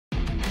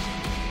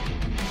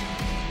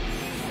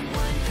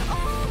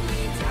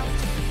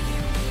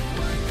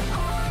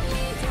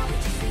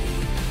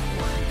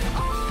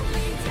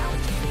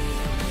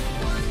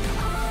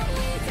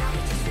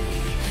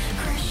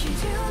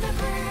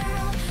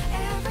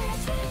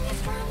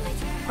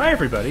Hi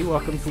everybody,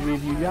 welcome to We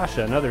View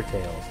Yasha and Other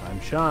Tales.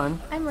 I'm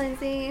Sean. I'm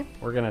Lindsay.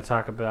 We're going to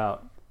talk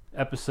about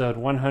episode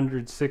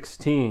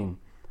 116,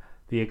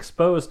 The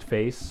Exposed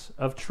Face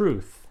of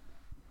Truth.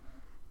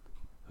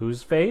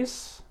 Whose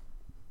face?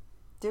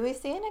 Do we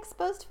see an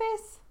exposed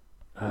face?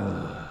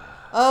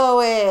 Oh,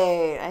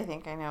 wait. I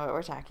think I know what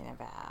we're talking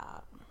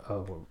about.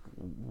 Oh,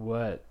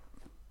 what?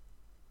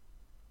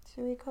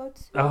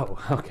 Suikoatsu? Oh,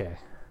 okay.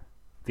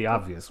 The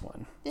obvious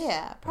one.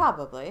 Yeah,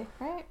 probably,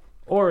 right?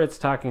 Or it's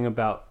talking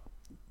about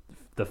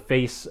the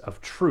face of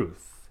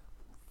truth.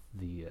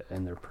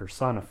 And they're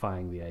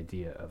personifying the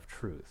idea of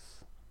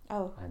truth.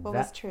 Oh, And what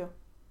was true?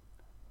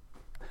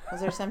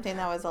 Was there something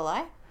that was a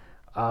lie?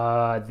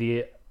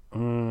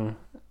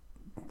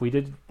 We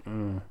did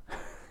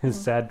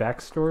his sad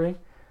backstory.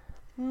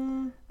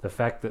 The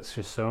fact that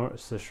Sesshomaru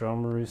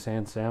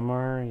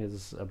Sansamar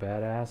is a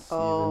badass,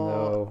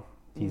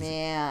 even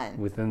though he's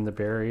within the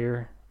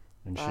barrier,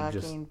 and should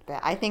just.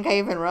 I think I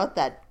even wrote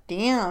that.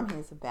 Damn,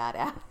 he's a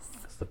badass.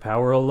 It's the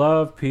power of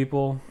love,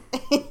 people.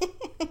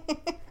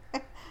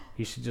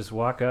 He should just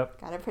walk up.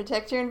 Gotta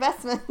protect your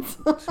investments.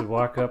 Should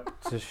walk up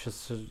to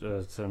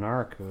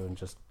Naruko and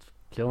just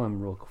kill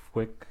him real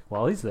quick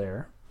while he's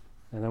there,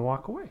 and then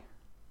walk away.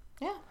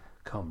 Yeah.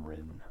 Come,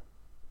 Rin.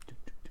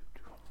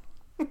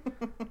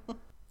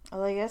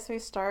 Well, I guess we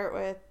start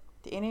with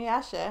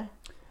Inuyasha.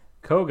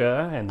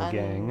 Koga and the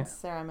gang.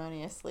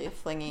 Unceremoniously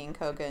flinging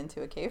Koga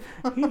into a cave.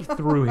 He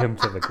threw him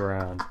to the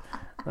ground.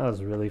 That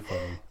was really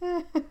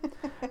funny.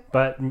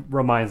 But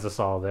reminds us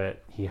all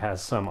that he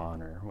has some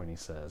honor when he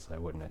says, I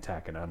wouldn't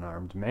attack an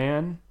unarmed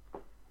man.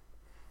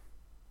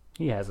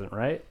 He hasn't,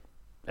 right?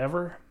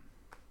 Ever?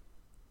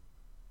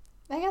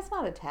 I guess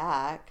not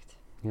attacked.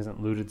 He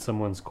hasn't looted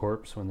someone's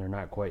corpse when they're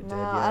not quite dead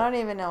yet. I don't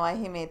even know why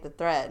he made the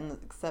threat,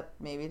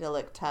 except maybe to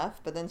look tough.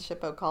 But then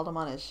Shippo called him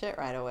on his shit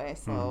right away,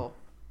 so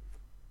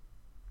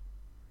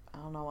I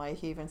don't know why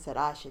he even said,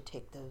 I should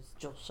take those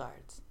jewel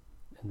shards.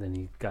 And then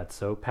he got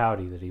so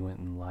pouty that he went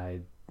and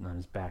lied on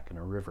his back in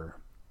a river.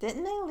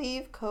 Didn't they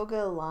leave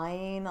Koga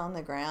lying on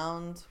the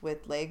ground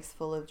with legs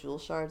full of jewel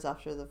shards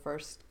after the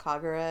first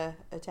Kagura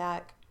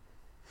attack?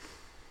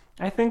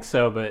 I think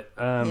so, but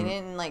he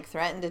didn't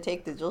threaten to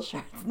take the jewel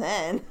shards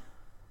then.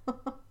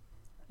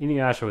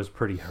 Inuyasha was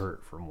pretty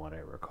hurt from what I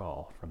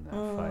recall from that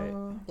fight.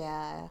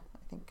 Yeah, I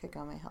think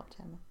Kagome helped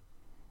him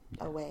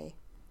away.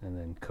 And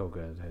then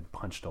Koga had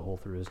punched a hole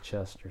through his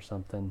chest or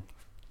something.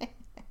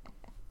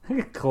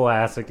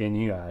 Classic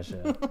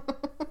Inuyasha.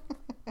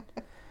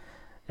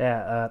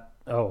 Yeah,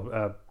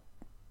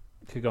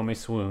 Kagome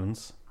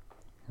swoons.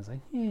 I was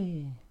like,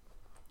 yay.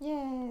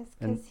 Yes,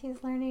 because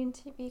he's learning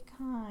to be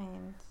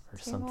kind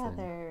to something.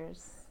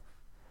 others.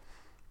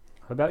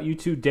 How about you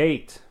two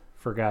date,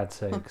 for God's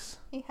sakes?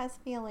 He has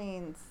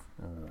feelings.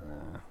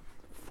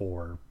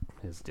 For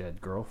his dead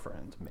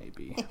girlfriend,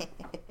 maybe.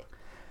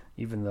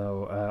 Even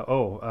though,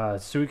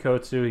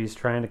 Suikoatsu, he's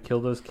trying to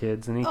kill those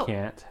kids and he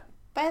can't.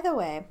 By the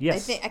way,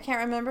 yes. I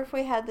can't remember if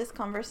we had this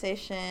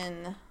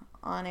conversation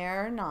on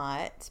air or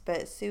not,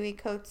 but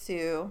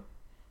Suikoatsu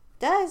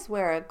does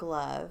wear a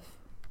glove,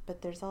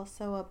 but there's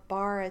also a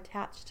bar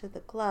attached to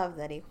the glove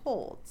that he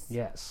holds.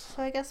 Yes.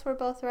 So I guess we're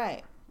both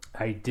right.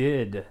 I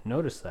did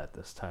notice that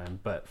this time,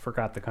 but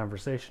forgot the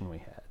conversation we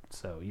had.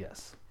 So,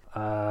 yes.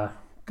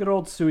 Good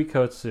old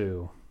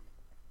Suikoatsu.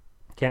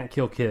 Can't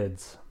kill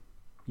kids.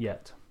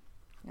 Yet.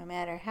 No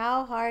matter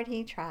how hard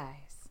he tries.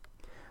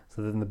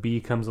 So then the bee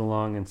comes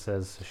along and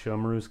says,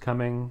 Sesshomaru's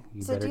coming.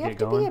 You better get going. So do you have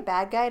to be a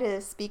bad guy to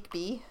speak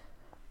bee?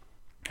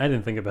 I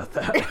didn't think about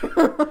that.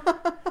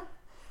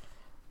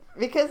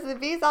 Because the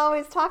bees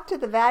always talk to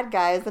the bad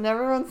guys, and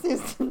everyone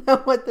seems to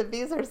know what the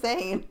bees are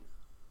saying.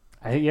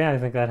 I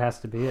think that has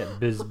to be it.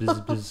 Biz,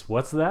 biz, biz.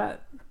 What's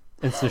that?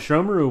 And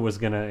Sesshomaru was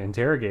going to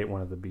interrogate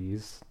one of the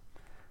bees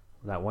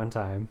that one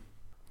time.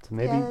 So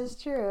maybe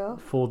that's true.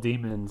 Full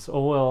demons.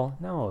 Oh, well,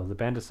 no. The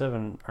Band of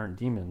Seven aren't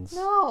demons.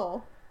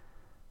 No.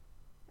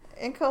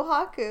 In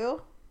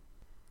Kohaku,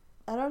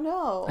 I don't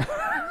know.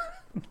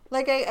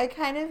 I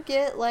kind of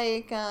get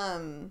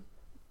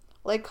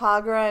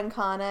Kagura and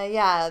Kana.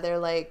 Yeah, they're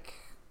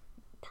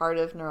part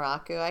of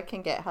Naraku. I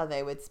can get how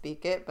they would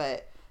speak it,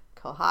 but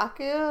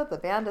Kohaku, the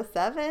Band of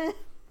Seven.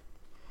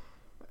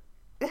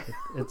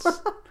 It's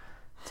a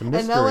mystery.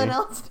 And no one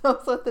else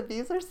knows what the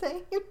bees are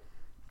saying.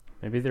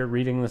 Maybe they're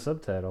reading the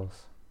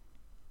subtitles.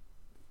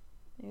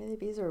 Maybe the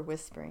bees are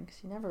whispering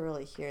because you never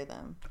really hear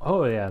them.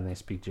 Oh, yeah, and they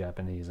speak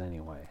Japanese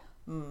anyway.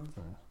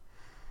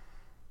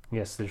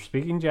 Yes, they're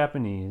speaking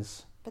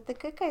Japanese. But the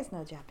good guys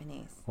know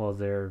Japanese. Well,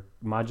 they're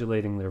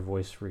modulating their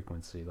voice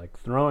frequency,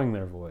 throwing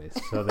their voice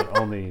so that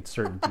only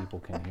certain people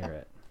can hear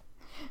it.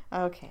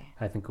 Okay.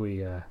 I think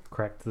we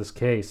cracked this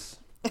case.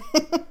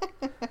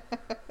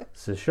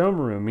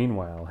 Sesshomaru,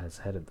 meanwhile, has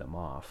headed them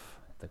off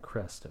at the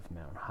crest of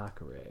Mount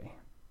Hakare.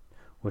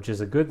 Which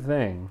is a good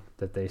thing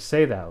that they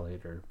say that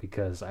later,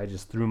 because I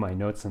just threw my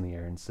notes in the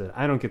air and said,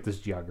 I don't get this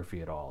geography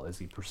at all. Is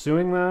he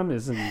pursuing them?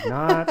 Isn't he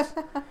not?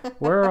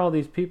 Where are all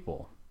these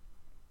people?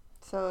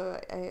 So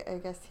I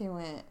guess he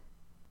went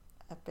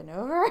up and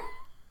over?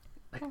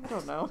 I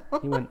don't know.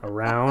 He went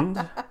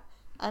around?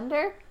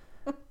 Under?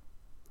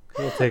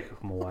 It'll take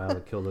him a while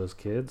to kill those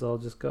kids. I'll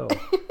just go.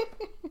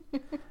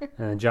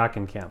 And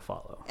Jockin can't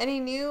follow. And he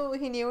knew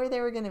where they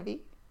were going to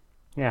be?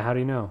 Yeah, how do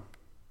you know?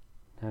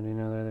 How do you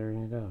know that they're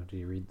going to go? Do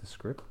you read the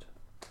script?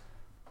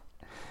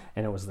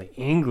 And it was the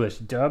English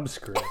dub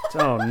script.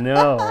 Oh,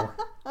 no.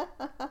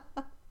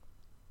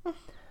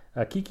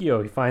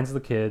 Kikyo, he finds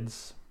the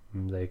kids.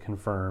 They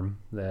confirm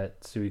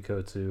that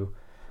Suikotsu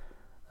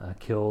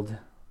killed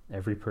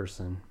every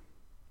person.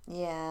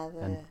 Yeah,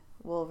 the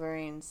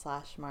Wolverine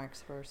slash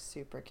marks were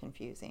super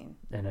confusing.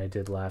 And I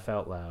did laugh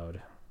out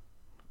loud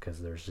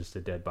because there's just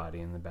a dead body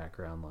in the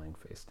background lying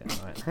face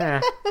down.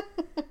 I went,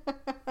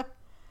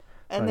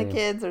 And Funny. the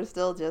kids are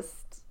still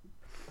just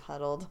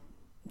huddled.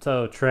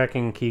 So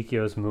tracking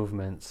Kikyo's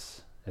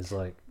movements is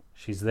like,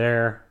 she's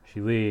there, she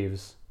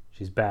leaves,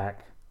 she's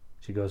back,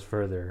 she goes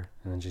further,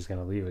 and then she's going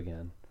to leave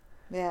again.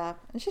 Yeah,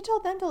 and she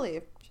told them to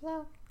leave. She's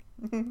like,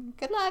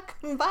 good luck,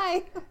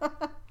 bye,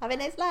 have a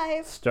nice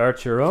life.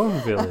 Start your own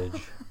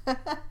village.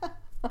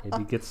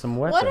 Maybe get some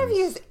weapons. One of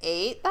you's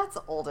 8, that's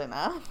old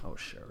enough. Oh,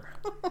 sure.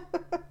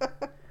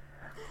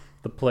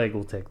 The plague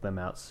will take them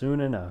out soon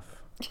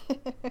enough.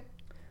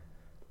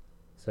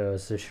 So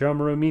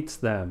Sesshomaru meets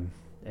them,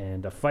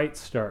 and a fight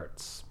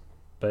starts.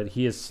 But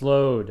he is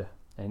slowed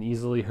and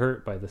easily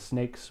hurt by the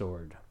snake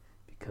sword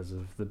because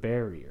of the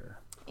barrier.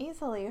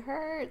 Easily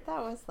hurt?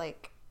 That was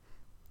like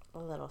a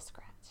little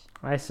scratch.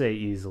 I say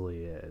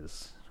easily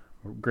is.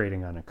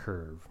 Grading on a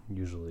curve.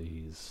 Usually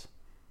he's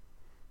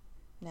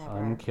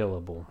Never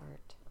unkillable.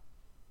 hurt.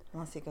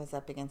 Unless he goes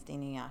up against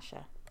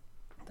Inuyasha.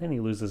 Then he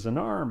loses an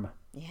arm.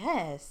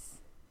 Yes.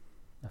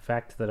 A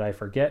fact that I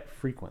forget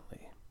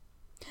frequently.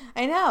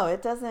 I know,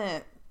 it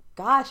doesn't...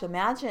 Gosh,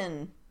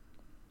 imagine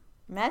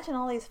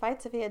all these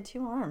fights if he had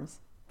 2 arms.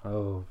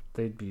 Oh,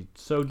 they'd be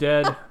so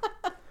dead.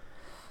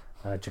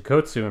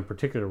 Chikotsu in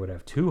particular would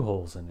have 2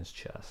 holes in his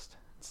chest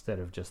instead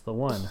of just the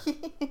one.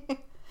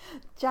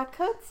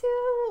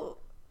 Jakotsu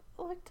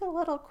looked a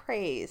little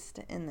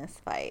crazed in this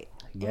fight.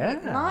 Yeah.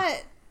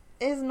 Not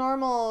his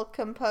normal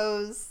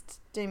composed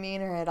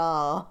demeanor at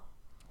all.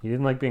 He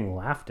didn't like being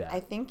laughed at. I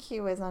think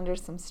he was under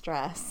some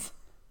stress.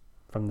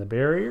 From the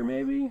barrier,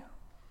 maybe?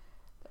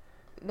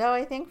 No,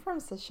 I think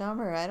from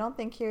Sesshomaru. I don't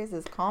think he was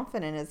as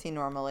confident as he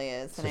normally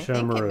is. And I think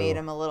it Sesshomaru made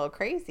him a little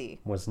crazy.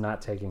 Was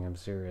not taking him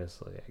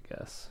seriously, I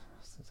guess.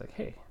 It's like,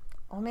 hey.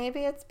 Well,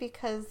 maybe it's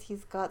because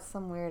he's got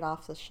some weird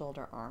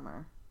off-the-shoulder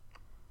armor.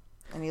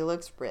 And he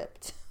looks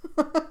ripped.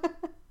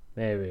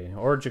 Maybe.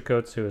 Or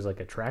Jakotsu is like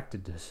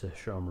attracted to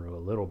Sesshomaru a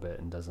little bit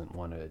and doesn't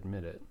want to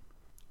admit it.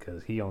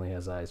 Because he only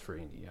has eyes for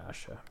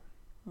Inuyasha.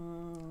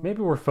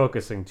 Maybe we're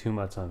focusing too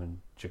much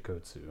on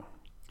Jakotsu.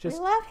 We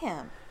love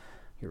him.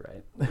 You're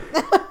right.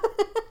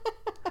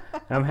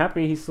 I'm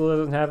happy he still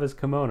doesn't have his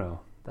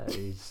kimono. That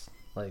he's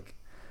like,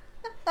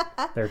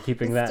 they're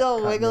keeping He's that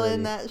still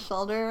wiggling continuity. that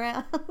shoulder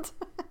around.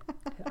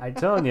 I'm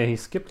telling you, he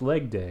skipped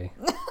leg day.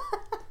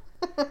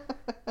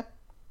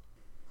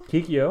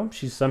 Kikyo,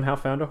 she's somehow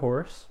found a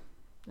horse,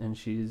 and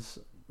she's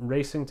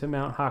racing to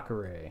Mount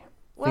Hakare.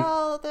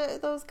 Well,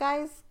 those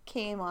guys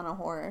came on a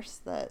horse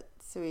that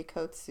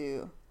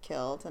Suikotsu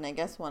killed, and I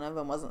guess one of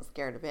them wasn't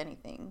scared of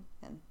anything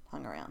and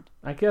hung around.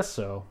 I guess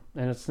so.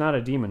 And it's not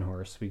a demon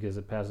horse because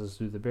it passes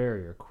through the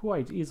barrier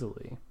quite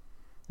easily.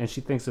 And she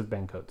thinks of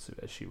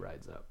Benkotsu as she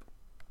rides up.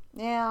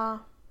 Yeah.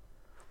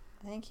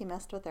 I think he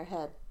messed with her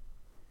head.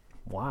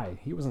 Why?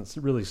 He wasn't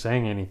really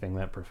saying anything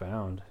that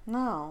profound.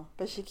 No,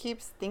 but she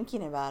keeps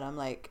thinking about him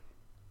like,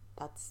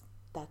 that's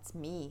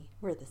me.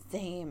 We're the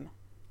same.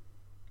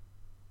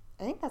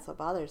 I think that's what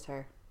bothers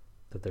her.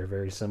 That they're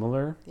very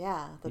similar.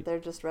 Yeah, that they're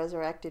just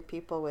resurrected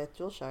people with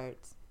jewel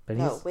shards. But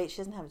No, wait, she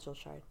doesn't have a jewel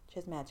shard. She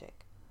has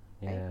magic.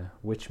 Yeah,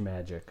 witch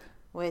magic.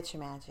 Witch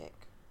magic.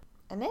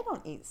 And they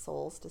don't eat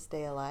souls to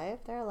stay alive.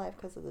 They're alive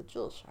because of the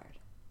jewel shard.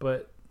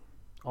 But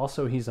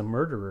also he's a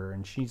murderer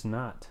and she's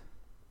not.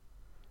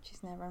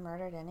 She's never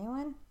murdered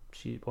anyone?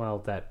 Well,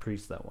 that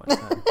priest that one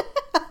time.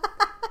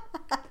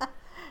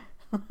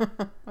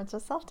 Which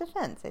is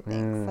self-defense, I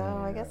think.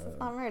 So I guess it's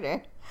not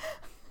murder.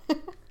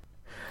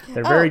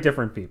 They're very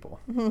different people.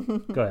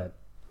 Go ahead.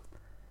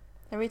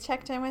 Have we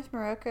checked in with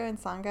Morocco and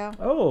Sango?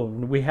 Oh,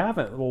 we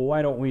haven't. Well,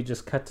 why don't we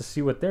just cut to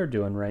see what they're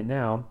doing right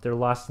now? They're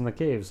lost in the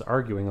caves,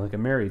 arguing like a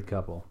married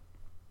couple.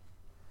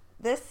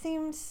 This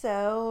seemed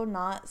so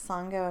not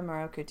Sango and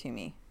Morocco to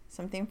me.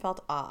 Something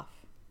felt off.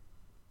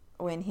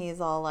 When he's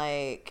all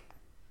like,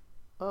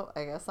 oh,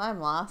 I guess I'm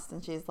lost.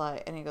 And she's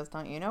like, and he goes,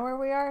 don't you know where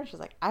we are? And she's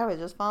like, I was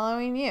just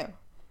following you. And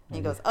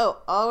he goes,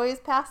 oh, always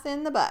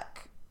passing the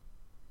buck.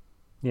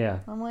 Yeah,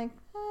 I'm like,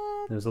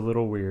 it was a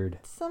little weird.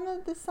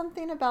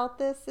 something about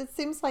this. It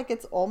seems like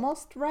it's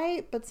almost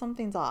right, but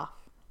something's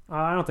off.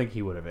 I don't think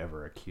he would have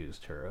ever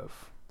accused her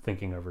of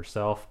thinking of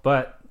herself,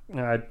 but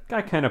I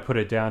kind of put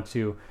it down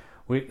to,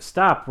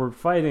 we're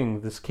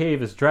fighting. This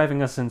cave is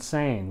driving us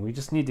insane. We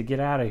just need to get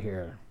out of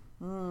here.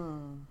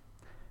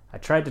 I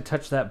tried to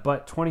touch that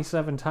butt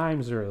 27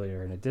 times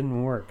earlier, and it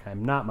didn't work.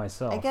 I'm not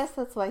myself. I guess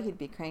that's why he'd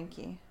be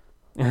cranky.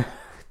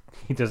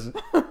 He doesn't.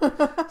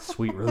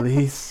 Sweet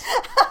release.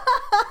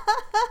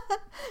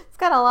 It's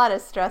got a lot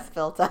of stress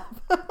built up.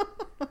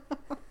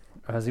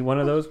 Is he one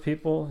of those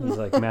people? He's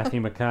like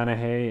Matthew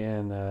McConaughey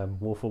in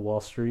Wolf of Wall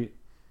Street.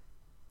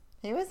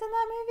 He was in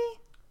that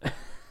movie?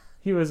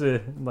 He was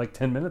in like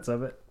 10 minutes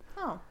of it.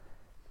 Oh.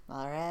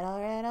 All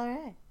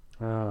right.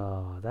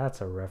 Oh,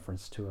 that's a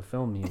reference to a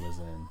film he was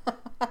in.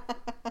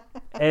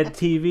 Ed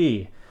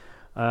TV.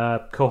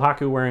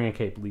 Kohaku wearing a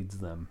cape leads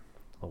them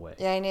away.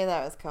 Yeah, I knew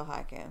that was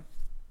Kohaku.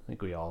 I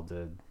think we all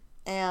did.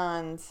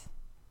 And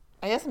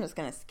I guess I'm just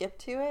going to skip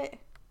to it.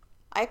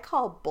 I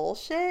call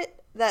bullshit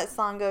that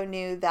Sango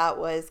knew that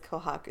was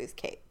Kohaku's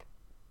cape.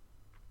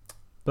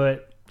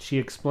 But she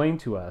explained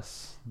to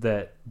us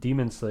that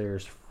demon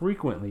slayers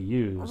frequently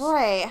use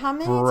Right. How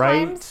many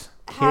bright times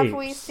have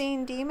we capes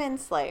seen demon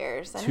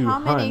slayers? And to how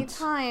many hunt.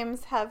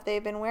 times have they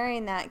been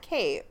wearing that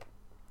cape?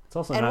 It's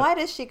also And not, why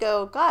does she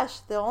go, gosh,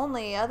 the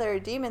only other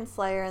demon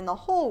slayer in the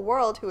whole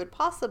world who would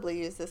possibly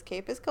use this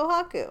cape is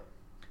Kohaku?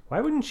 why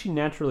wouldn't she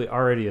naturally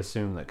already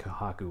assume that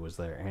Kohaku was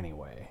there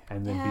anyway,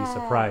 and then be Yeah.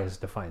 surprised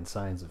to find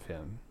signs of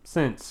him,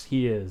 since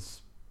he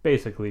is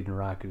basically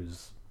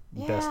Naraku's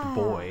best Yeah.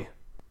 boy?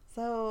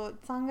 So,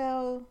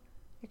 Sango,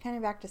 you're kind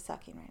of back to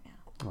sucking right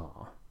now.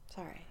 Aw.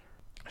 Sorry.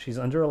 She's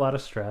under a lot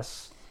of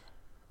stress.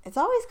 It's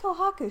always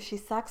Kohaku. She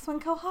sucks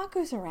when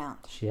Kohaku's around.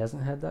 She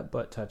hasn't had that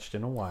butt touched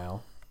in a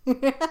while,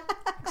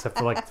 except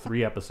for like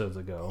 3 episodes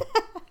ago.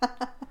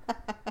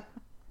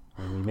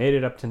 And we made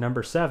it up to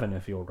number 7,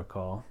 if you'll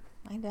recall.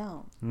 I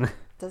don't.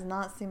 Does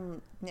not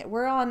seem...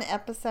 We're on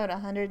episode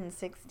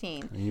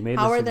 116. You made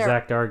How this are there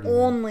exact argument.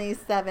 only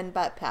 7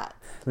 butt pats?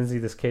 Lindsay,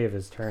 this cave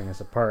is tearing us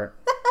apart.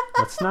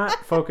 Let's not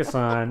focus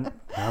on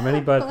how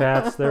many butt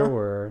pats there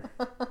were.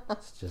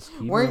 Let's just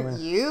keep Weren't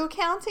moving. you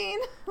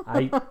counting?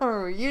 I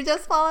Or were you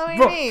just following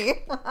Look. me?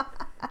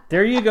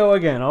 There you go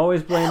again,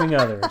 always blaming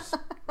others.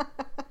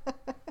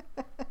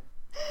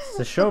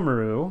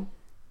 Sashomaru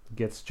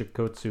gets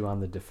Chikotsu on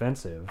the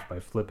defensive by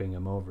flipping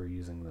him over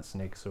using the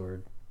snake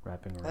sword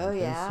wrapping around Oh,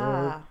 his yeah.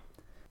 sword.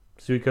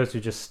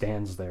 Suikosu just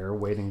stands there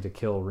waiting to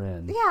kill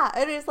Rin. Yeah,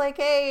 it is like,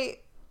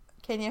 hey,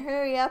 can you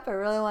hurry up? I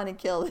really want to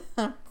kill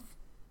them.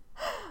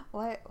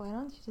 Why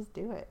don't you just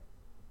do it?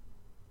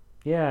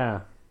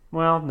 Yeah.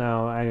 Well,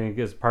 no, I think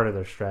it's part of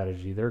their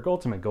strategy. Their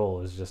ultimate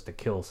goal is just to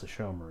kill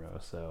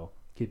Sashomaru, so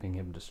keeping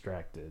him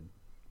distracted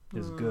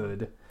is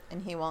good.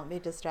 And he won't be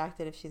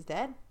distracted if she's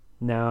dead?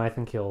 No, I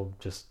think he'll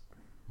just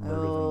murder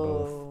them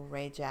both. Oh,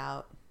 rage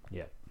out.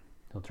 Yep.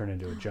 He'll turn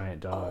into a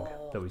giant dog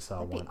that we saw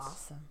That'd once. be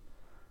awesome.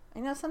 I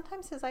know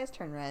sometimes his eyes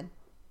turn red.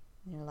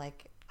 And you're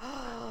like,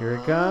 Here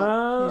it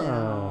comes.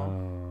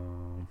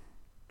 No.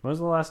 When was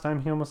the last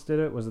time he almost did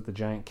it? Was it the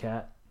giant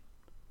cat?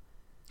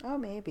 Oh,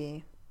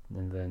 maybe.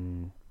 And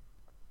then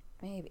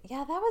Maybe.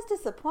 Yeah, that was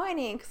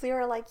disappointing because we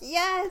were like,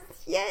 yes.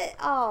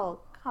 Oh,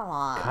 come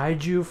on.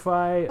 kaiju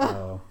fight.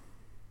 Oh,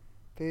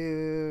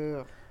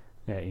 Boo.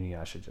 yeah.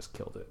 Inuyasha just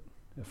killed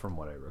it, from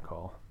what I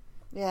recall.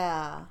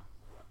 Yeah.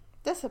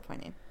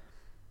 Disappointing.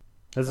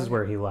 This is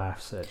where he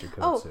laughs at Jikotsu.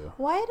 Oh,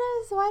 why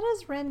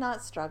does Rin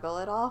not struggle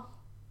at all?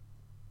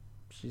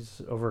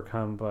 She's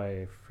overcome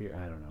by fear.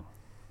 I don't know.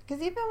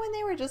 Because even when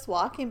they were just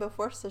walking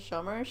before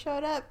Sashomaru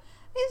showed up,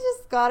 he's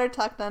just got her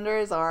tucked under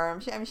his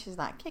arm. She's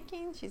not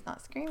kicking. She's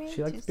not screaming.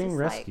 She likes she's being just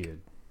rescued.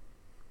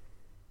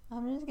 Like,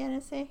 I'm just going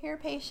to sit here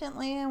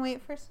patiently and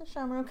wait for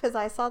Sashomaru because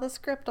I saw the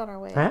script on our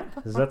way Huh?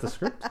 up. Is that the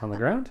script on the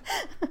ground?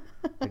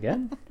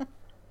 Again?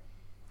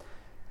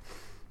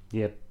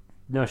 Yep.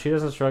 No, she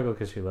doesn't struggle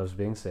because she loves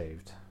being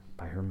saved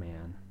by her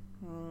man.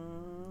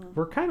 Mm.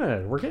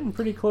 We're getting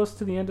pretty close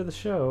to the end of the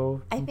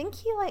show. I think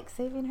he likes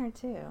saving her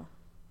too.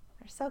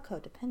 They're so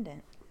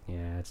codependent.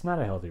 Yeah, it's not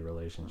a healthy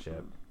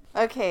relationship.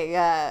 Okay,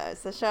 yeah.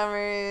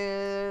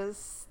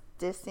 Sashomaru's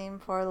dissing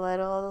poor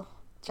little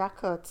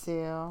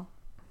Jakotsu.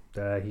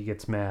 He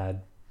gets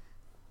mad,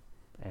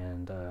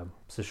 and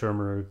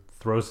Sashomaru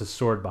throws his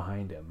sword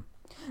behind him.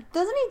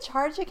 Doesn't he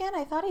charge again?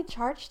 I thought he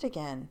charged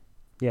again.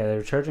 Yeah,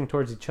 they're charging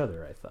towards each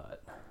other, I thought.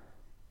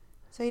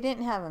 So he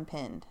didn't have him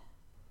pinned.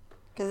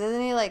 Because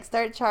doesn't he like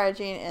start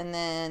charging and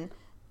then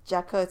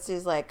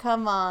Jakotsu's like,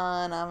 come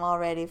on, I'm all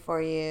ready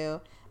for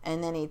you.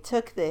 And then he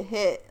took the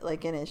hit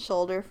like in his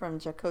shoulder from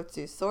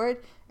Jakotsu's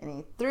sword and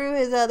he threw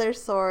his other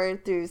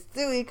sword through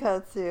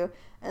Suikotsu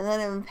and then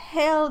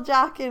impaled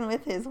Jakin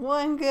with his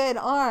one good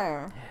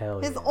arm.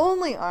 Hell His yeah.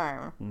 only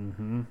arm.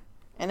 Mm-hmm.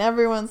 And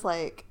everyone's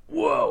like,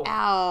 Whoa!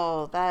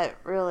 ow, that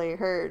really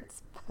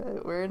hurts.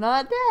 But we're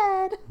not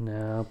dead.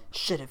 No.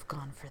 Should have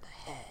gone for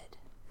the head.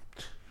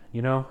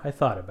 You know, I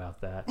thought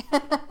about that.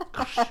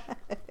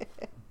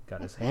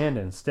 Got his hand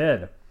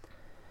instead.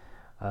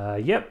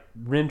 Yep,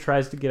 Rin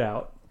tries to get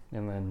out,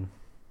 and then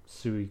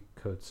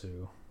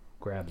Suikotsu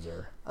grabs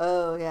her.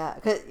 Oh, yeah.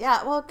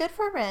 Yeah, well, good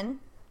for Rin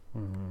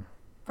Mm-hmm.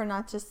 for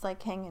not just,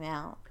 like, hanging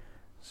out.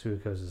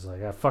 Suikotsu's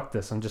like, fuck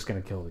this, I'm just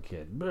gonna kill the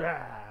kid.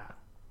 Blah.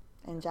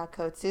 And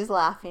Jakotsu's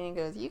laughing and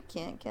goes, you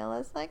can't kill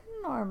us like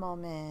normal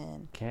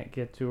men. Can't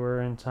get to her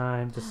in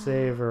time to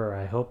save her.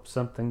 I hope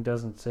something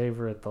doesn't save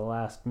her at the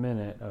last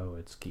minute. Oh,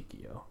 it's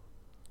Kikyo.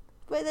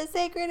 With a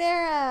sacred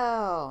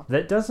arrow.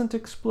 That doesn't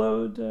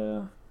explode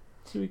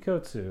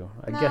Suikotsu.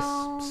 I No.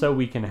 guess so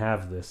we can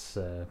have this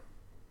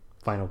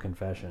final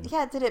confession.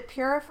 Yeah, did it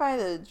purify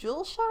the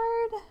jewel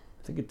shard?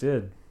 I think it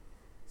did.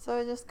 So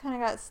it just kind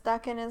of got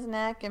stuck in his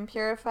neck and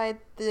purified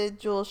the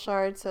jewel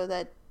shard so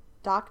that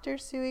Dr.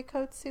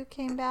 Suikotsu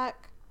came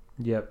back.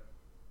 Yep.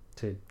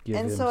 To give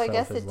And so himself I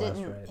guess his it last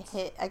didn't rites.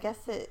 hit. I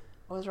guess it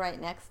was right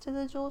next to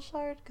the jewel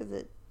shard because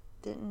it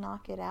didn't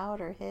knock it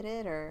out or hit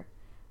it or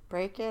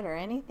break it or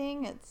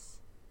anything.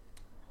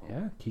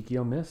 Yeah,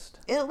 Kikyo missed.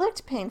 It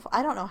looked painful.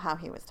 I don't know how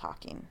he was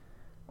talking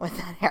with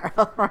that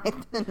arrow right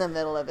in the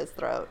middle of his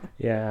throat.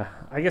 Yeah,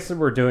 I guess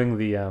we're doing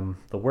the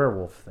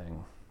werewolf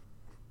thing.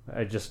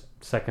 I just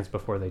seconds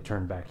before they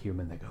turn back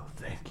human, they go,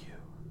 "Thank you,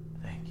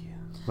 thank you,"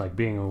 like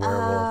being a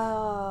werewolf.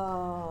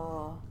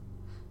 Oh,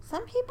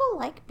 some people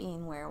like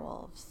being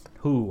werewolves.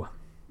 Who?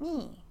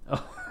 Me.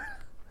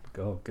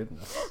 Oh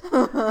goodness.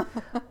 Well,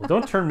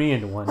 don't turn me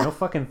into one. No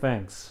fucking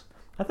thanks.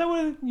 I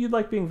thought you'd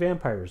like being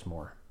vampires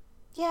more.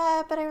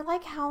 Yeah, but I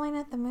like howling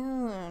at the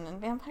moon,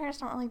 and vampires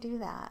don't really do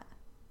that.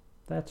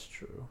 That's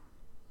true.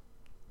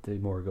 They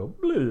more go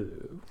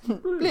blue, Blah,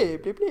 blah,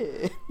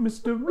 blah.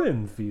 Mr.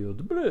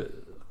 Renfield, blue.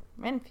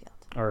 Renfield.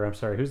 Or I'm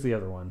sorry, who's the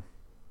other one?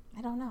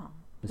 I don't know.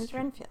 Who's Mr.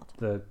 Renfield?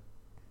 The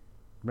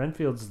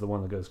Renfield's the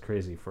one that goes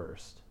crazy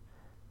first,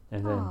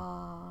 and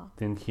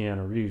then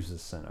Keanu Reeves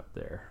is sent up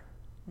there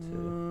to do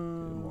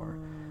more.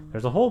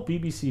 There's a whole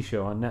BBC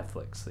show on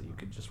Netflix that you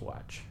could just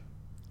watch.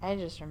 I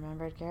just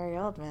remembered Gary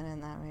Oldman in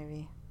that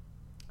movie.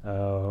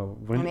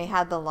 When And he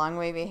had the long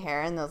wavy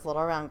hair and those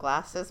little round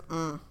glasses.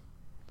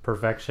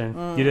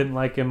 Perfection. You didn't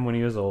like him when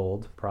he was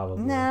old,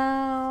 probably.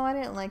 No, I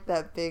didn't like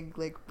that big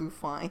like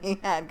bouffant he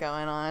had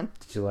going on.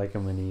 Did you like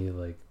him when he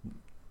like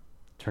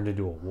turned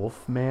into a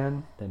wolf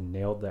man and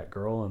nailed that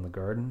girl in the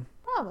garden?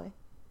 Probably.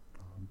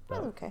 That,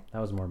 That's okay. that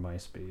was more my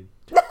speed.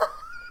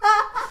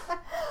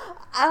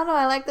 I don't know.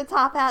 I like the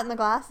top hat and the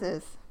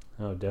glasses.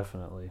 Oh,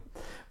 definitely.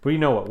 But you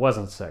know what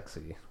wasn't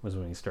sexy was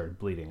when he started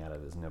bleeding out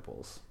of his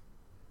nipples.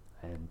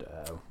 And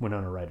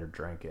Winona Ryder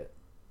drank it.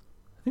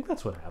 I think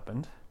that's what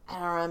happened. I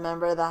don't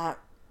remember that,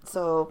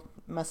 so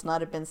must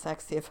not have been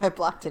sexy if I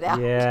blocked it out.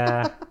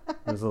 Yeah,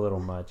 it was a little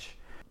much.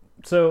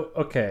 So,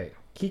 okay,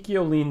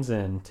 Kikyo leans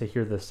in to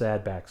hear the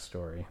sad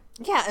backstory.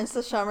 Yeah, and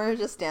so Shomer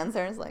just stands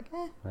there and is like,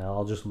 Well,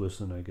 I'll just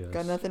listen, I guess.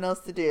 got nothing else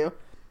to do.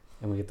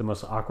 And we get the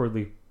most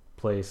awkwardly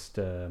placed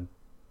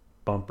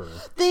bumper.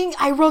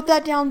 I wrote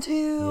that down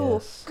too.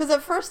 Yes. Because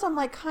at first I'm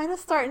like kind of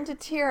starting to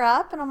tear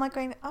up, and I'm like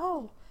going,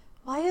 oh,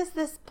 why is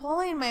this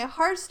pulling my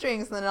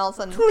heartstrings? And then all of a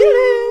sudden,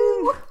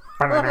 oh,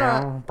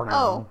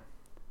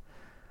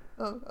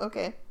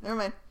 okay, never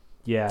mind.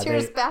 Yeah,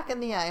 Tears back in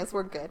the eyes.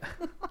 We're good.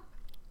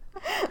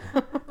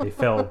 they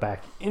fell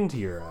back into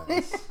your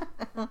eyes.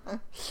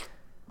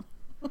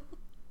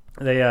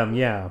 They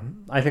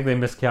I think they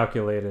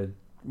miscalculated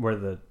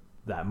where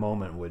that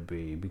moment would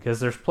be,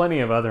 because there's plenty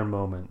of other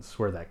moments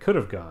where that could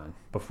have gone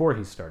before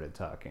he started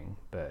talking,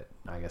 but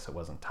I guess it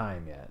wasn't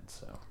time yet,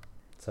 so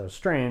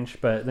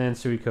strange. But then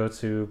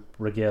Suikotsu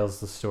regales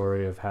the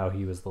story of how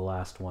he was the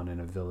last one in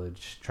a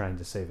village trying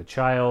to save a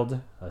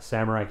child. A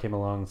samurai came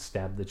along,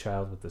 stabbed the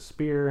child with a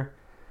spear,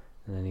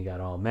 and then he got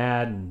all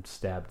mad and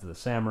stabbed the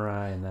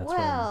samurai, and that's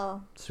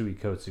when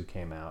Suikotsu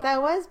came out.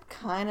 That was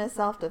kind of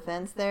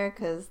self-defense there,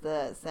 because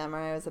the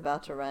samurai was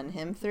about to run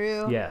him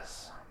through.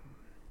 Yes.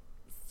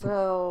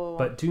 So...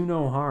 But do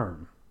no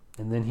harm.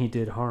 And then he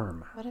did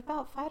harm. What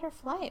about fight or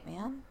flight,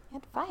 man? You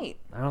had to fight.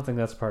 I don't think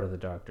that's part of the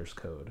doctor's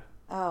code.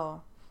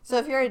 Oh. So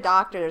if you're a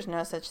doctor, there's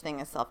no such thing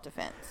as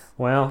self-defense.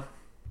 Well,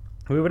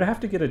 we would have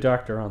to get a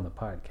doctor on the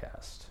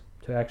podcast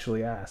to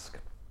actually ask,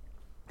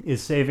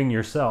 is saving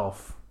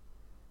yourself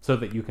so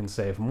that you can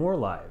save more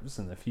lives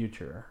in the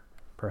future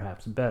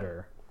perhaps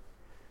better?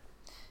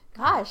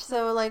 Gosh,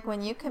 so like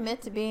when you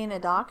commit to being a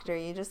doctor,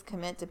 you just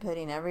commit to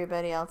putting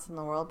everybody else in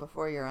the world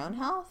before your own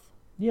health?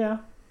 Yeah.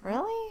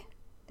 Really?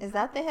 Is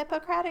that the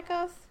Hippocratic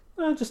Oath?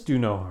 Just do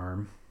no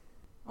harm.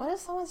 What if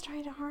someone's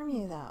trying to harm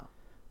you, though?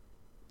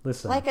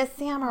 Listen. Like a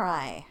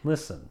samurai.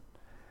 Listen.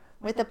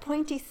 With a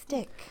pointy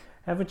stick.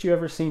 Haven't you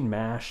ever seen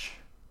MASH?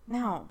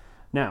 No.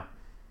 Now,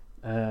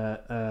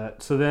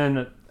 so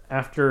then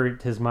after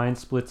his mind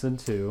splits in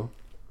two,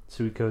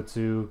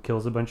 Suikotsu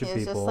kills a bunch of He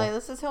was people. just like,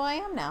 this is who I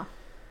am now.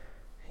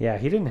 Yeah,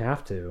 he didn't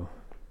have to,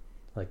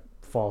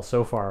 fall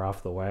so far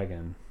off the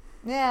wagon.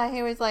 Yeah,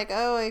 he was like,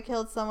 oh, I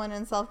killed someone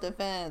in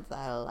self-defense.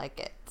 I like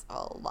it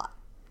a lot.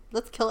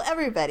 Let's kill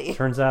everybody.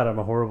 Turns out I'm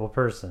a horrible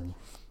person.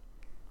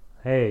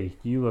 Hey,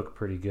 you look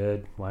pretty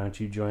good. Why don't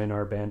you join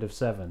our band of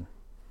 7?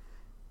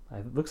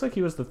 It looks like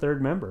he was the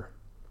 3rd member.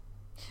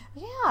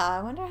 Yeah,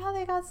 I wonder how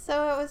they got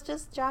so it was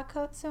just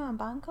Jakotsu and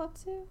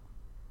Bankotsu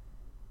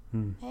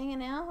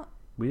hanging out.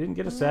 We didn't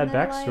get a And sad then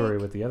they're backstory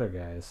like, with the other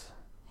guys.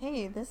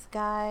 Hey, this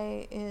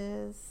guy's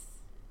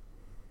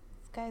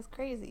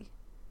crazy.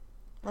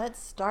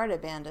 Let's start a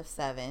band of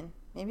 7.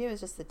 Maybe it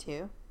was just the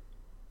 2.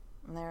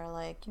 And they were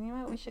like, you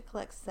know what? We should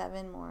collect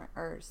 7 more,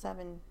 or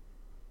 7.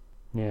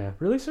 Yeah,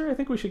 really, sir? I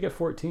think we should get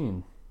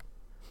 14.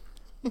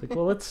 It's like,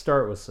 well, let's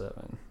start with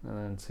 7 and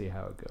then see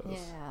how it goes.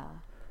 Yeah.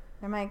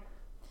 They're like,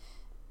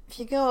 If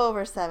you go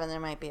over 7, there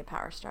might be a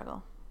power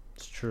struggle.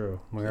 It's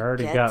true. We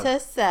already Get got to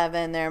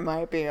 7, there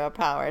might be a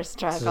power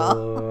struggle.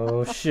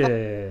 Oh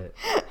shit.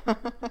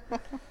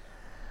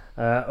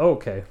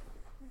 Okay.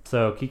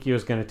 So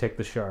Kikyo's gonna take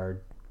the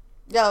shard,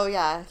 Oh,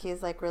 yeah.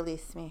 He's like,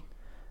 release me.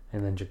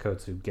 and then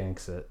Jakotsu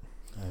ganks it.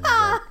 And he's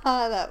like,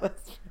 That was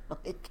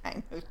really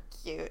kind of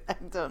cute. I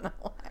don't know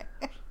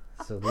why.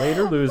 so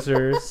later,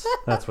 losers.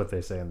 That's what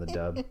they say in the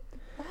dub.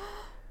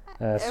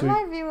 It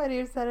might be what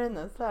he said in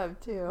the sub,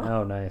 too.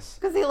 Oh, nice.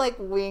 Because he, like,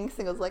 winks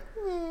and goes like,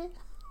 meh.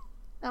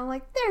 I'm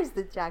like, there's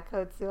the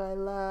Jakotsu I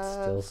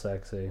love. Still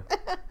sexy.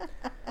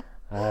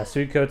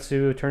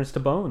 Suikotsu turns to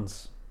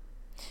bones.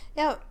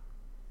 Yep.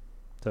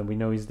 So we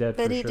know he's dead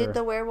But for he sure. did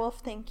the werewolf,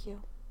 thank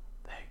you.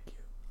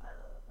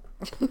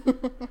 Thank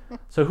you.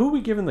 So who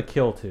we giving the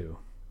kill to?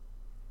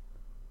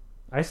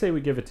 I say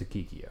we give it to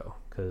Kikyo,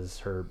 because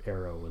her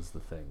arrow was the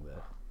thing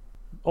that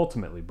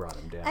ultimately brought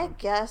him down. I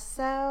guess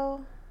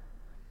so.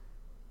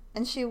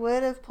 And she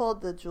would have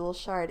pulled the jewel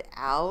shard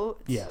out.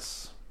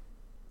 Yes.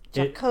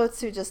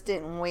 Jakotsu just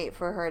didn't wait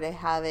for her to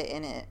have it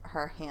in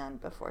her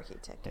hand before he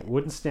took It it.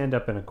 wouldn't stand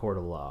up in a court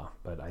of law,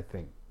 but I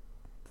think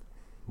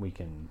we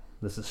can.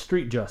 This is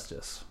street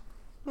justice,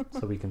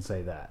 so we can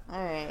say that.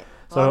 All right.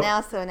 So-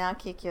 Well, now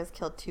Kikyo's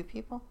killed 2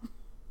 people.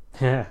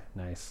 Yeah,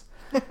 nice.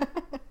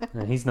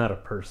 And he's not a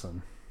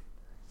person.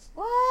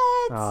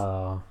 What?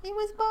 Oh, He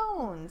was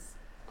bones.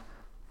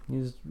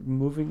 he's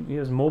moving. He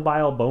has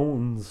mobile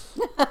bones,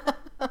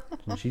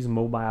 and she's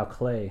mobile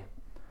clay.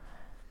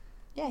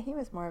 Yeah, he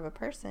was more of a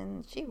person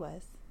than she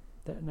was.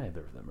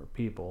 Neither of them are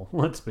people.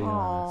 Let's be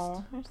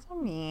honest. Oh, you're so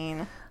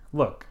mean.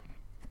 Look,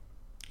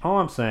 all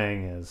I'm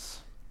saying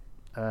is,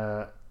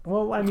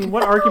 well, I mean,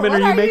 what argument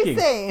What are you making?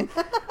 saying?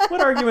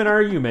 What argument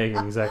are you making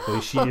exactly?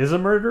 She is a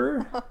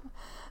murderer?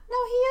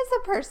 No, he is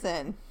a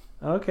person.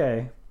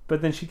 Okay,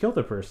 but then she killed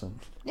a person.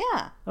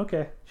 Yeah.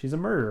 Okay, she's a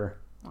murderer.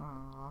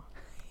 Aw.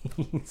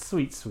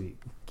 Sweet, sweet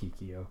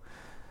Kikyo.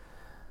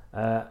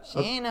 She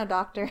ain't no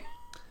doctor.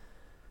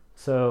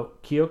 So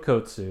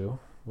Kyokotsu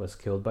was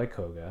killed by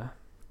Koga.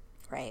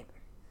 Right.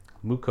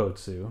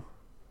 Mukotsu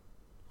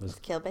Was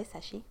killed by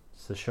Seshi.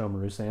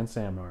 Sesshomaru and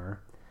Samar.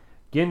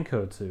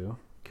 Ginkotsu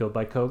killed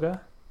by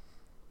Koga.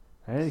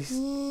 And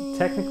he's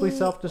technically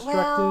self-destructed,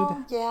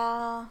 Well,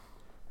 yeah.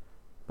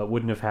 but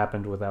wouldn't have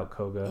happened without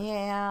Koga.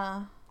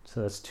 Yeah.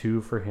 So that's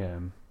 2 for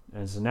him.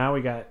 And so now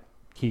we got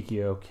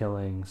Kikyo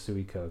killing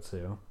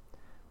Suikotsu.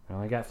 We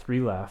only got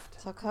 3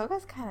 left. So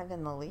Koga's kind of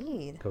in the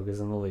lead. Koga's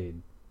in the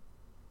lead.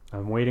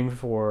 I'm waiting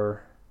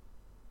for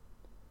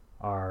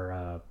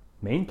our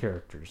main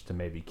characters to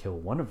maybe kill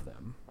one of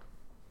them.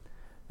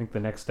 I think the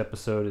next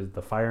episode is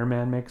the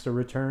fireman makes a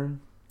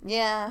return.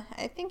 Yeah,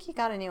 I think he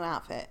got a new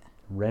outfit.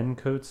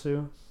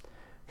 Renkotsu.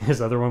 His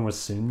other one was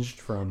singed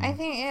from... I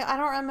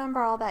don't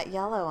remember all that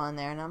yellow on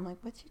there, and I'm like,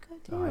 what'd you go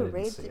Oh, I do?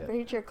 didn't see it.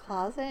 Raid your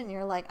closet? And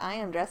you're like, I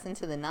am dressing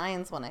to the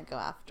nines when I go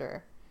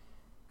after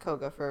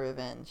Koga for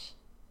revenge.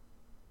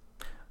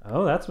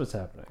 Oh, that's what's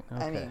happening.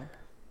 Okay. I mean,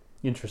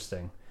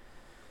 Interesting.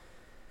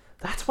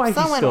 That's why he's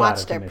someone still out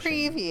watched of a commission.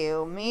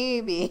 preview.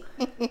 Maybe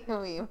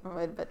we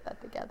would put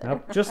that together.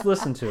 Nope, just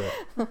listen to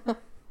it.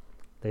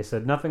 They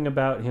said nothing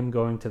about him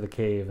going to the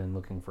cave and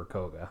looking for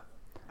Koga.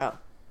 Oh.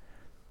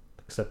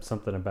 Except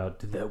something about,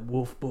 did that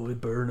wolf boy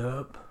burn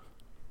up?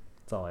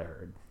 That's all I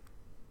heard.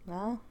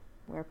 Well,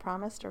 we're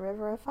promised a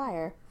river of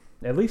fire.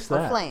 At least Or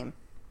that. flame.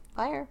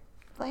 Fire.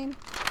 Flame.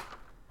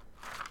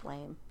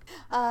 Flame.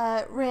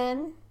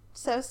 Rin,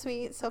 so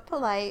sweet, so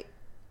polite,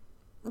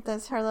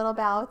 does her little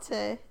bow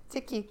to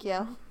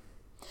Kikyo.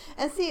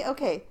 And see,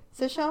 okay,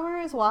 so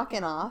Shomer is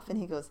walking off, and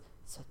he goes,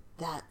 so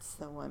that's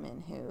the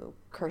woman who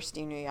cursed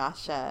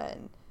Inuyasha.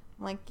 And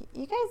I'm like,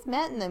 you guys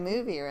met in the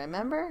movie,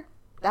 remember?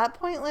 That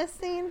pointless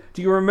scene?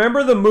 Do you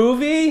remember the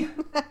movie?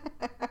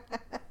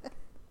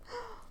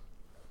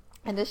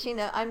 And does she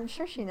know? I'm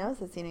sure she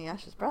knows it's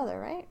Inuyasha's brother,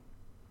 right?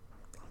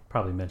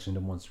 Probably mentioned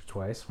him once or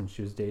twice when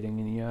she was dating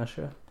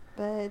Inuyasha.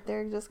 But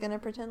they're just going to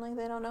pretend like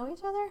they don't know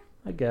each other?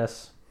 I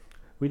guess.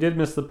 We did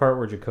miss the part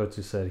where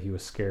Jakotsu said he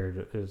was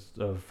scared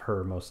of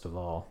her most of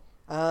all.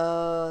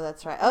 Oh,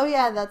 that's right. Oh,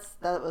 yeah,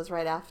 that was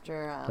right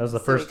after That was the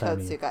first time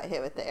Suikotsu got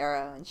hit with the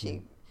arrow, and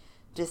she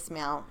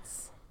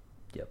dismounts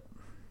Yep.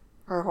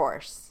 her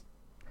horse.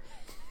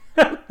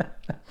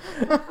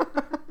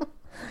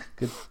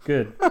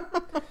 Good.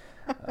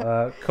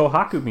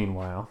 Kohaku,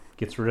 meanwhile,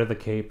 gets rid of the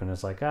cape and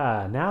is like,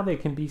 now they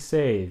can be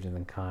saved. And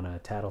then Kana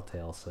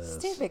Tattletale says,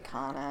 Stupid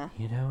Kana.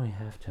 you know, we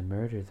have to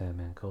murder them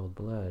in cold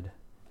blood.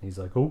 And he's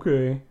like,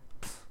 okay.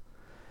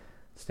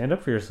 Stand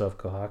up for yourself,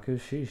 Kohaku.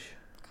 Sheesh.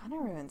 Kana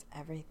ruins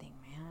everything,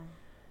 man.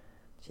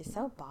 She's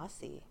so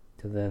bossy.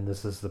 And then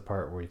this is the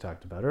part where we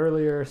talked about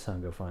earlier.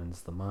 Sango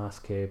finds the moss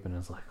cape and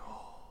is like,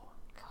 oh.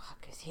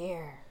 Kohaku's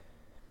here.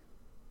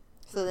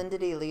 So then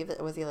did he leave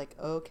it? Was he like,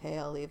 okay,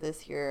 I'll leave this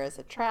here as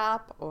a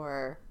trap?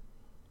 Or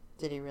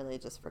did he really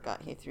just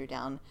forgot he threw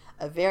down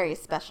a very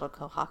special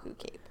Kohaku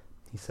cape?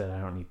 He said, I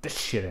don't need this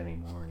shit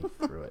anymore. And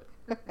he threw it.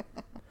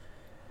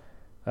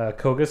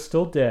 Koga's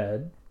still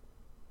dead.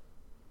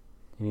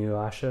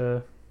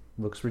 Inuyasha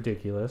Looks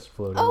ridiculous,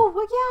 floating Oh,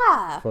 well,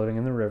 yeah. floating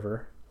in the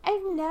river.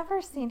 I've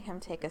never seen him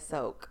take a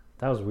soak.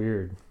 That was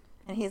weird.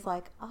 And he's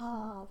like,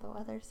 oh, the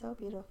weather's so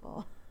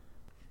beautiful.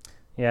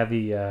 Yeah,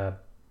 the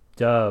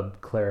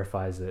dub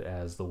clarifies it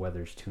as the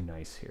weather's too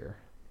nice here.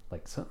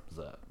 Like, something's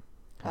up.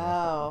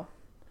 Oh.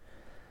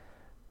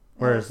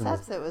 Whereas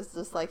Whereas it was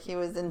just like he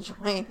was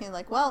enjoying. He's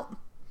like, well,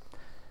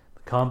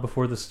 the calm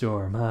before the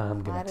storm.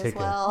 I'm going might to as take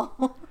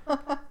well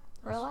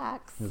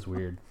relax. It was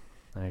weird.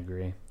 I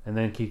agree. And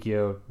then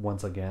Kikyo,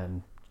 once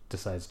again,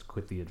 decides to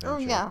quit the adventure. Oh,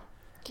 yeah.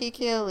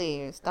 Kikyo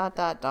leaves, ...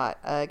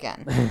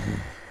 again.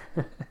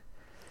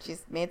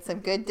 She's made some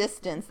good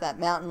distance. That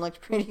mountain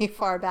looked pretty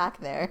far back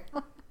there.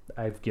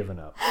 I've given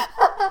up.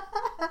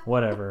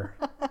 Whatever.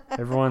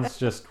 Everyone's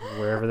just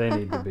wherever they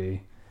need to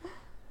be.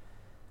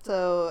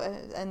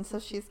 So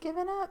she's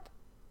given up.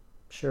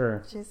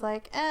 Sure. She's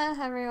like,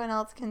 everyone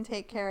else can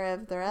take care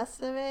of the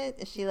rest of it.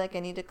 Is she like, I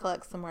need to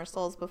collect some more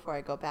souls before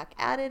I go back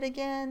at it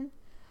again?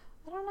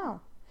 I don't know.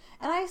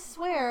 And I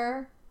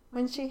swear,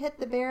 when she hit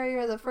the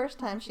barrier the first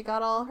time, she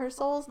got all her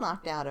souls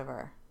knocked out of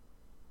her.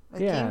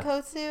 With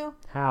Ginkotsu.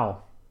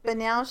 How? But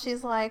now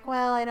she's like,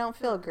 well, I don't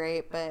feel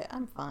great, but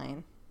I'm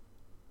fine.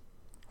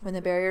 When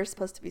the barrier's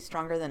supposed to be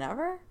stronger than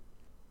ever?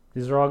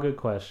 These are all good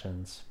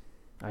questions.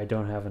 I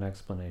don't have an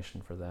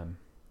explanation for them,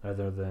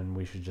 other than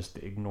we should just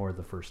ignore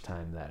the first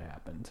time that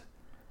happened.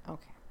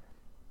 Okay.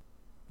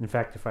 In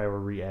fact, if I were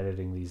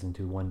re-editing these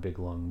into one big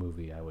long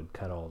movie, I would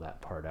cut all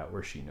that part out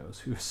where she knows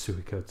who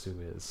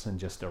Suikotsu is and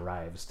just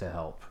arrives to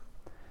help.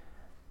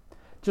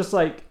 Just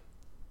like,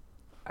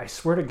 I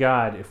swear to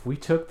God, if we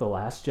took The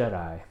Last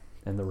Jedi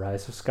and The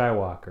Rise of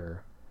Skywalker,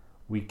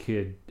 we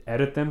could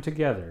edit them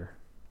together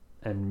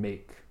and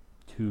make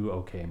 2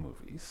 okay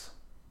movies.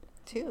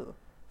 2?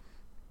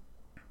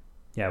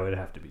 Yeah, it would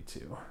have to be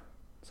 2.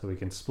 So we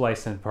can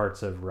splice in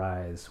parts of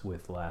Rise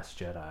with Last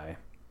Jedi,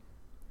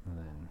 and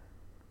then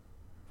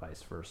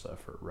vice versa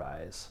for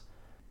Rise.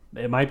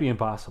 It might be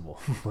impossible,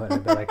 but I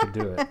bet I could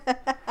do it.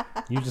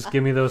 You just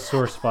give me those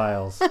source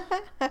files.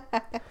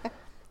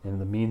 In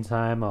the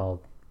meantime,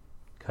 I'll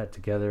cut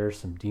together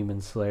some Demon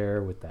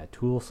Slayer with that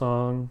Tool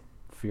song,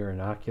 Fear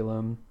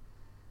Inoculum,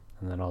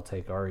 and then I'll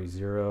take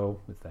RE0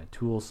 with that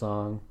Tool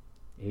song,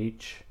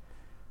 H,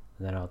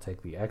 and then I'll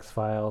take the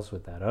X-Files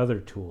with that other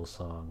Tool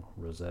song,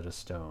 Rosetta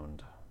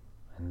Stoned.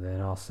 And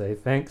then I'll say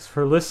thanks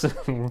for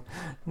listening.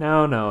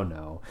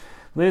 No.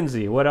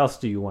 Lindsay, what else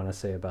do you want to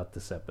say about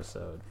this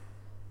episode?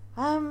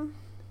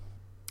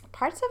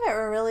 Parts of it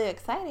were really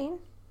exciting.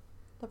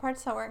 The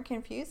parts that weren't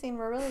confusing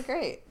were really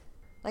great.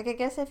 Like, I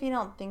guess if you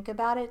don't think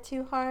about it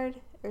too hard,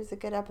 it was a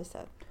good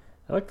episode.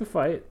 I like the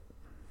fight.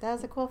 That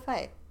was a cool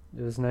fight.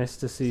 It was nice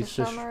to see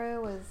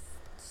Sesshomaru was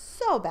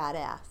so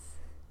badass.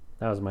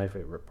 That was my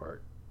favorite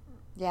part.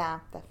 Yeah,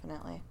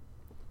 definitely.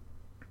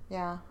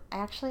 Yeah,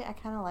 I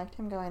kind of liked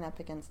him going up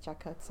against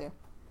Jakotsu.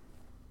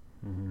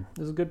 Mm-hmm. It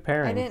was a good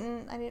pairing. I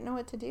didn't know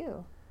what to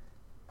do.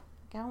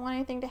 Like, I don't want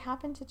anything to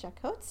happen to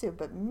Jakotsu,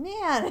 but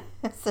man,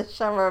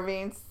 Sesshomaru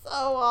being so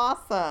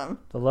awesome.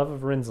 The love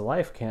of Rin's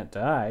life can't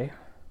die.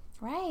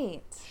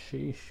 Right.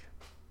 Sheesh.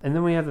 And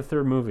then we have the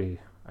third movie.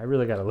 I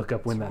really got to look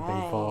up when that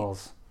thing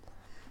falls.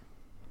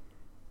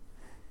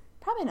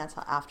 Probably not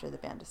till after the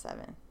Band of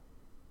Seven.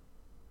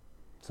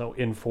 So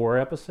in 4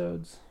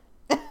 episodes?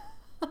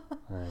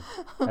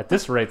 At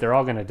this rate, they're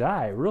all going to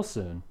die real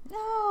soon.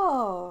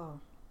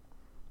 No.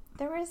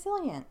 They're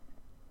resilient.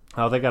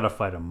 Oh, they got to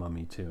fight a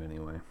mummy too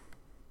anyway.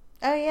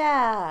 Oh,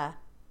 yeah.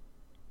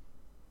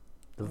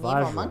 The An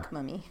Vajra. evil monk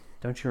mummy.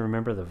 Don't you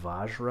remember the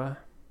Vajra?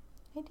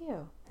 I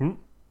do.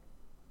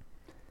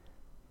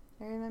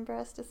 I remember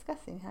us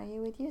discussing how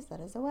you would use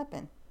that as a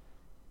weapon.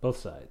 Both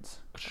sides.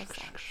 Both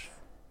sides.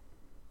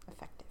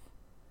 Effective.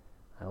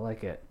 I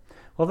like it.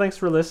 Well, thanks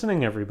for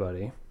listening,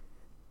 everybody.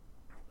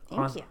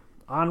 Thank you.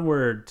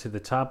 Onward to the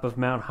top of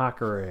Mount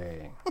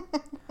Hakare.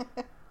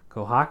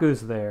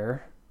 Kohaku's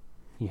there.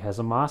 He has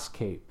a moss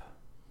cape.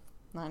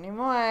 Not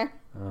anymore.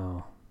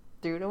 Oh.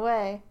 Threw it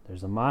away.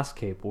 There's a moss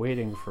cape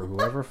waiting for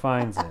whoever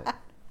finds it.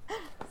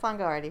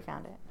 Sango already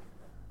found it.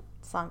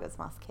 Sango's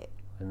moss cape.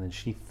 And then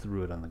she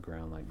threw it on the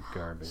ground like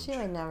garbage. She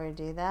would never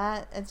do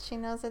that. She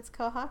knows it's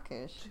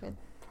Kohaku. She would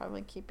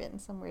probably keep it in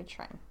some weird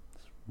shrine.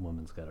 This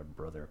woman's got a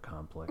brother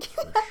complex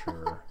for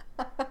sure.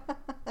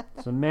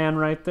 There's a man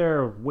right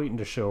there waiting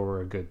to show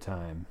her a good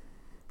time.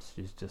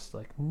 She's just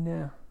like,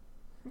 no.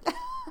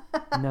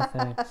 No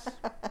thanks.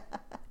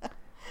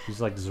 She's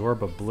like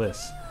Zorba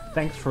Bliss.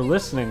 Thanks for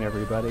listening,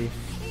 everybody.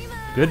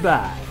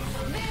 Goodbye.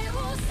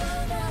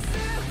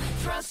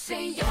 Trust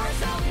in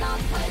yourself, not